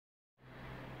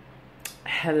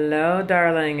Hello,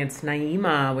 darling. It's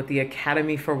Naima with the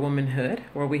Academy for Womanhood,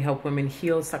 where we help women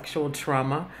heal sexual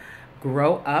trauma,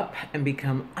 grow up, and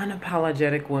become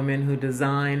unapologetic women who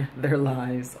design their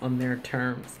lives on their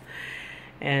terms.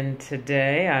 And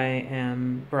today I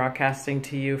am broadcasting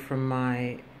to you from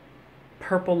my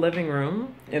purple living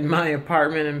room in my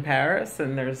apartment in Paris,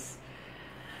 and there's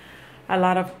a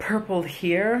lot of purple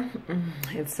here.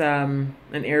 It's an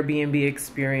Airbnb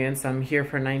experience. I'm here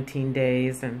for 19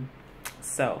 days, and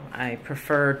so I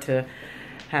prefer to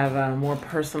have a more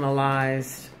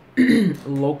personalized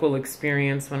local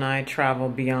experience when I travel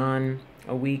beyond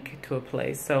a week to a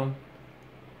place. So,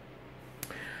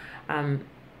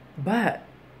 but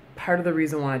part of the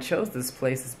reason why I chose this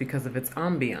place is because of its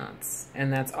ambiance,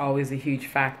 and that's always a huge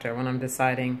factor when I'm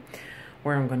deciding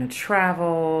where I'm going to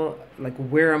travel, like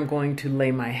where I'm going to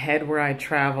lay my head where I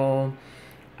travel,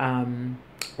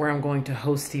 where I'm going to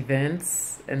host events.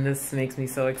 And this makes me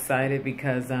so excited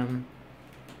because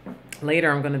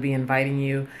later I'm going to be inviting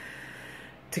you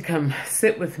to come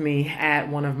sit with me at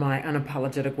one of my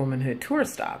Unapologetic Womanhood tour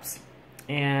stops.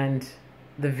 And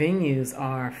the venues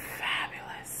are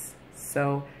fabulous,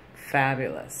 so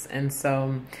fabulous. And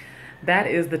so that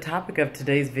is the topic of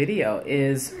today's video,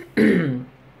 is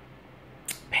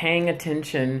paying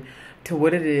attention to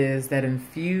what it is that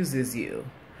infuses you.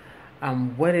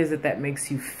 What is it that makes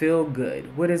you feel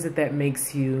good? What is it that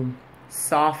makes you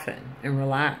soften and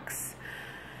relax?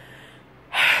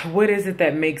 What is it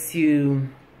that makes you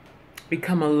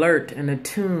become alert and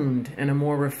attuned in a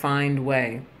more refined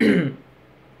way? And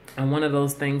one of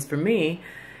those things for me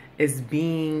is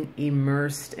being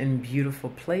immersed in beautiful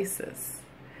places.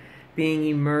 Being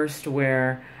immersed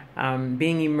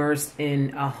being immersed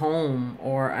in a home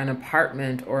or an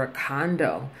apartment or a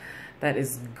condo that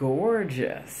is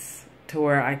gorgeous, to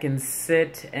where I can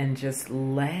sit and just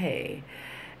lay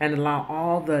and allow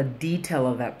all the detail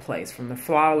of that place, from the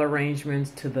floral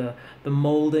arrangements to the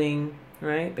molding,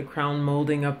 right? The crown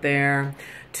molding up there,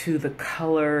 to the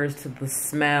colors, to the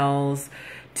smells,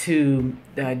 to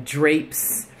the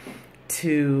drapes,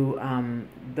 to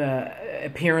the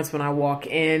appearance when I walk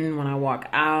in, when I walk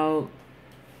out,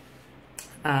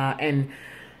 and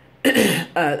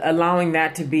allowing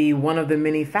that to be one of the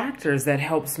many factors that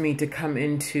helps me to come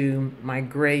into my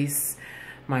grace,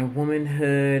 my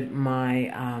womanhood,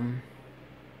 my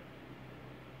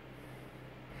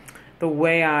the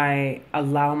way I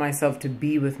allow myself to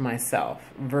be with myself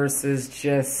versus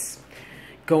just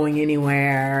going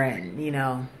anywhere and, you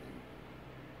know,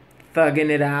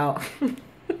 thugging it out.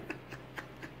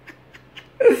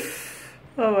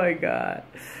 Oh my God.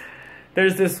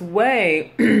 There's this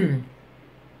way,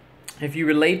 if you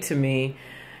relate to me,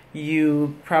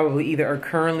 you probably either are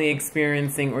currently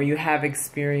experiencing or you have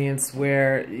experienced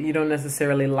where you don't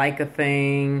necessarily like a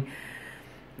thing,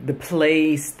 the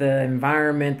place, the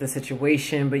environment, the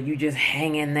situation, but you just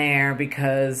hang in there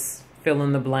because fill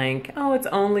in the blank. Oh, it's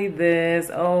only this.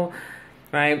 Oh,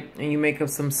 right. And you make up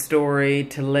some story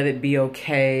to let it be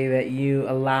okay that you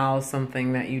allow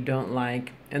something that you don't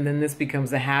like. And then this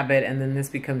becomes a habit, and then this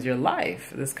becomes your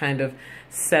life. This kind of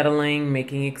settling,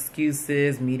 making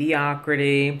excuses,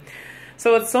 mediocrity.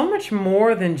 So it's so much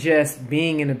more than just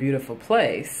being in a beautiful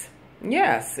place.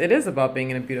 Yes, it is about being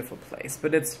in a beautiful place,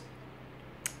 but it's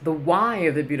the why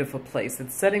of the beautiful place.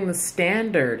 It's setting the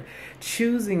standard,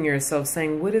 choosing yourself,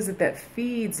 saying, what is it that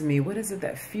feeds me? What is it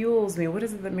that fuels me? What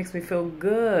is it that makes me feel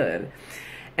good?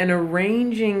 And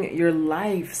arranging your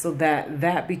life so that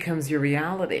that becomes your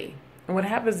reality. And what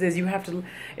happens is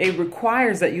it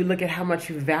requires that you look at how much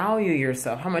you value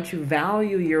yourself, how much you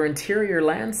value your interior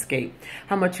landscape,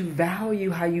 how much you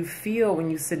value how you feel when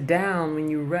you sit down, when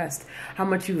you rest, how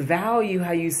much you value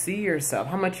how you see yourself,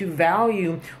 how much you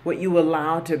value what you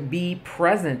allow to be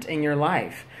present in your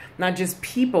life. Not just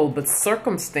people, but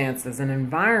circumstances and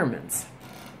environments.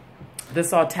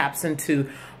 This all taps into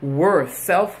worth,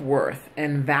 self-worth,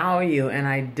 and value and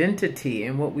identity,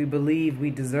 and what we believe we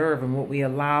deserve and what we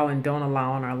allow and don't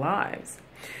allow in our lives.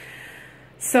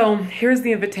 So here's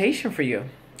the invitation for you.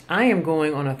 I am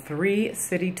going on a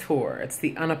 3-city tour. It's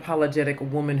the Unapologetic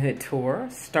Womanhood Tour,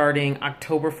 starting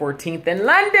October 14th in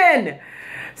London.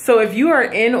 So if you are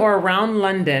in or around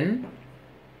London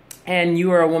and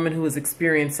you are a woman who has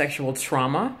experienced sexual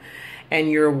trauma, and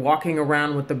you're walking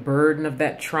around with the burden of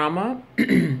that trauma,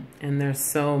 and there's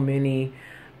so many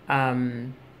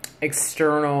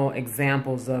external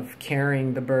examples of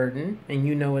carrying the burden, and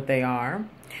you know what they are,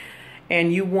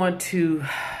 and you want to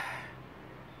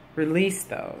release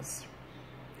those,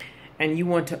 and you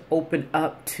want to open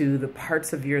up to the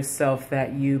parts of yourself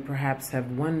that you perhaps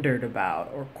have wondered about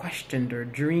or questioned or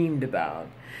dreamed about.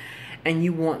 And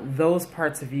you want those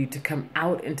parts of you to come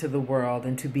out into the world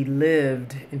and to be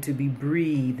lived and to be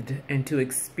breathed and to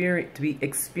be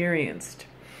experienced.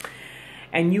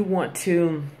 And you want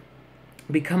to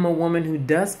become a woman who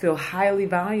does feel highly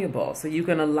valuable, so you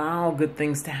can allow good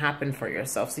things to happen for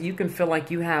yourself, so you can feel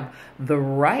like you have the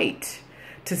right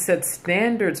to set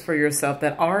standards for yourself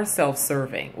that are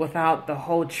self-serving without the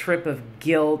whole trip of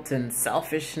guilt and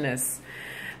selfishness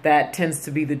that tends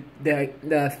to be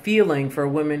the feeling for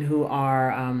women who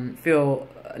are feel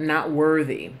not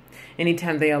worthy.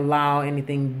 Anytime they allow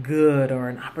anything good or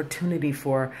an opportunity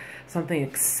for something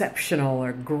exceptional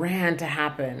or grand to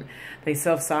happen, they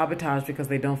self-sabotage because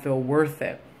they don't feel worth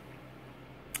it.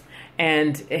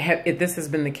 And if this has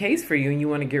been the case for you and you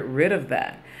want to get rid of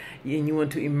that, and you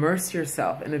want to immerse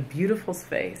yourself in a beautiful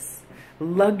space,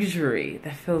 luxury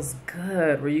that feels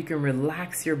good, where you can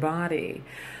relax your body,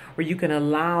 where you can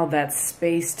allow that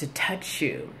space to touch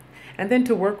you, and then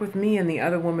to work with me and the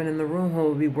other woman in the room who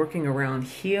will be working around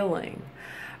healing,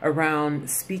 around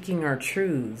speaking our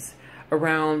truths,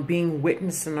 around being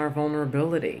witnessed in our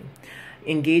vulnerability,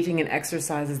 engaging in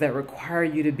exercises that require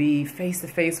you to be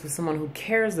face-to-face with someone who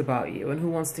cares about you and who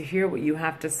wants to hear what you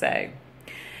have to say,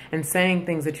 and saying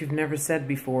things that you've never said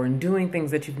before and doing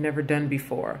things that you've never done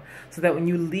before, so that when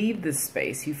you leave this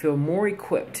space, you feel more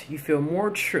equipped, you feel more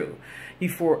true, you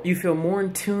feel more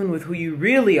in tune with who you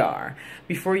really are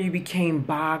before you became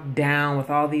bogged down with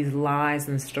all these lies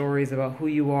and stories about who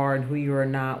you are and who you are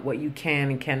not, what you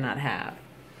can and cannot have.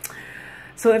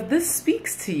 So if this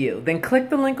speaks to you, then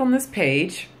click the link on this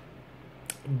page,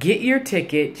 get your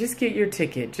ticket, just get your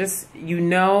ticket. Just, you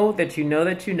know that you know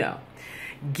that you know.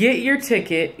 Get your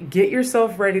ticket, get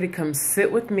yourself ready to come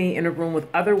sit with me in a room with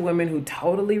other women who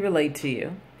totally relate to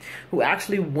you, who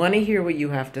actually want to hear what you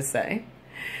have to say,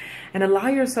 and allow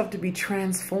yourself to be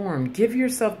transformed. Give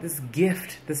yourself this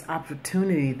gift, this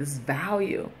opportunity, this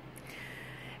value.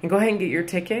 And go ahead and get your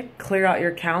ticket, clear out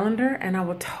your calendar, and I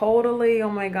will totally, oh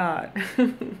my God,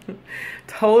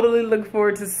 totally look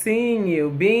forward to seeing you,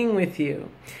 being with you,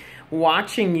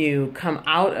 watching you come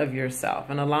out of yourself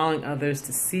and allowing others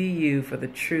to see you for the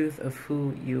truth of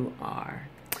who you are.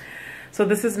 So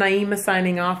this is Naima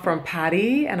signing off from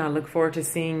Paris, and I look forward to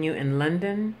seeing you in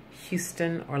London,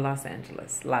 Houston, or Los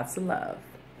Angeles. Lots of love.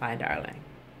 Bye, darling.